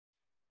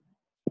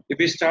If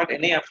you start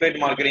any affiliate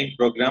marketing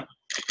program,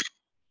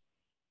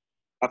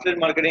 affiliate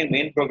marketing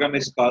main program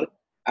is called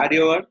add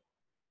your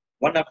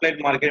one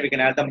affiliate market. We can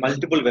add the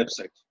multiple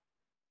websites.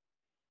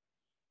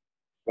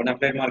 One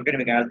affiliate market,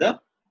 we can add the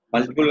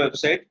multiple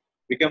website.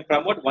 We can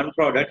promote one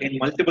product in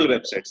multiple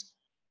websites.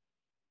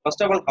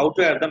 First of all, how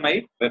to add my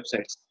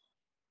websites?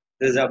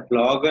 There is a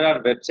blogger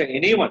or website,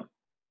 anyone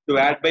to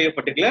add by a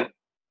particular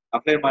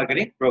affiliate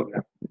marketing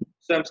program.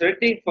 So I'm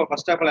selecting for,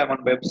 first of all, I'm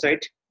on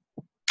website.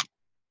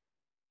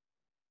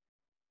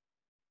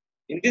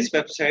 In this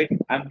website,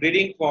 I'm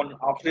reading for an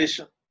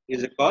operation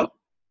is called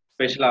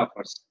special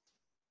offers.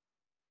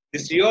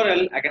 This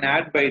URL I can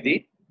add by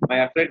the my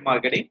affiliate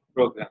marketing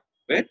program.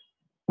 Where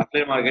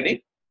affiliate marketing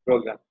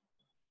program.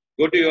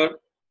 Go to your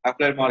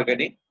affiliate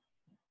marketing.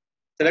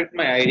 Select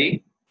my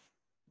ID.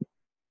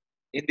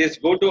 In this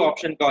go to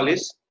option call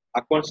is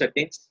account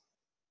settings.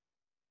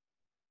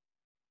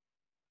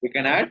 We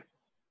can add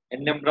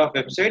n number of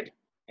website,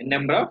 n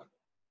number of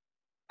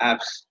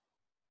apps.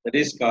 That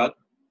is called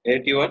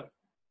edit your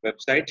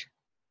website.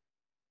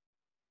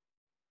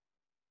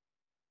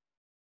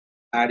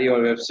 Add your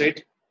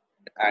website.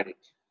 Add it.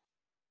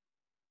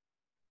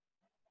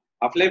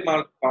 Affiliate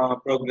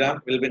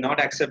program will be not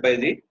accepted by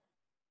the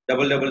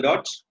double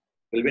dots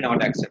will be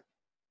not accepted,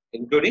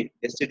 including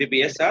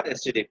HTTPS or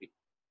HTTP.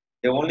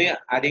 They only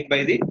adding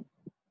by the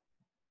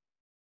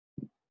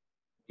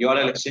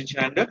URL extension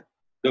and the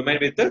domain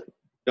with the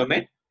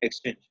domain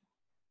extension.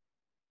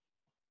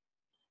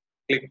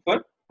 Click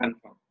for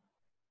confirm.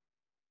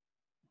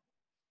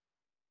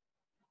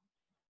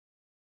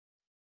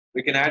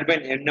 We can add by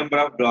n number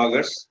of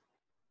bloggers.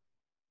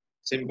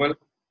 Simple.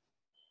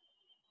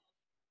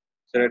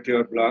 Select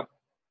your blog.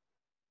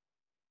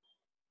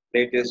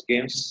 Latest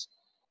games.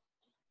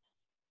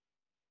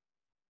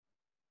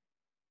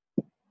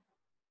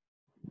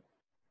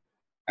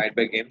 Add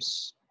by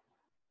games.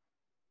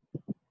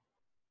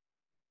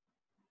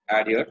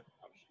 Add your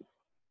option.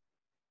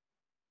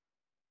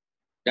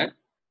 Done.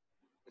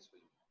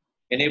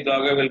 Any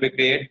blogger will be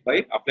created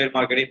by affiliate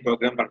marketing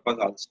program purpose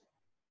also.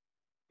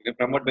 You can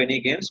promote by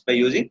any games by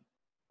using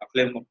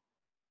affiliate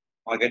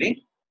marketing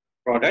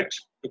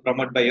products to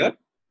promote by your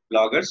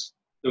bloggers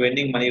to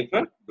earning money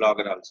for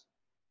blogger also.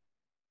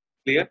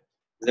 Clear?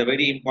 It's a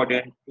very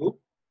important to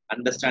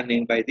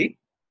understanding by the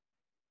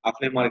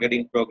affiliate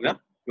marketing program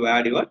to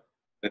add your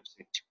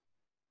website.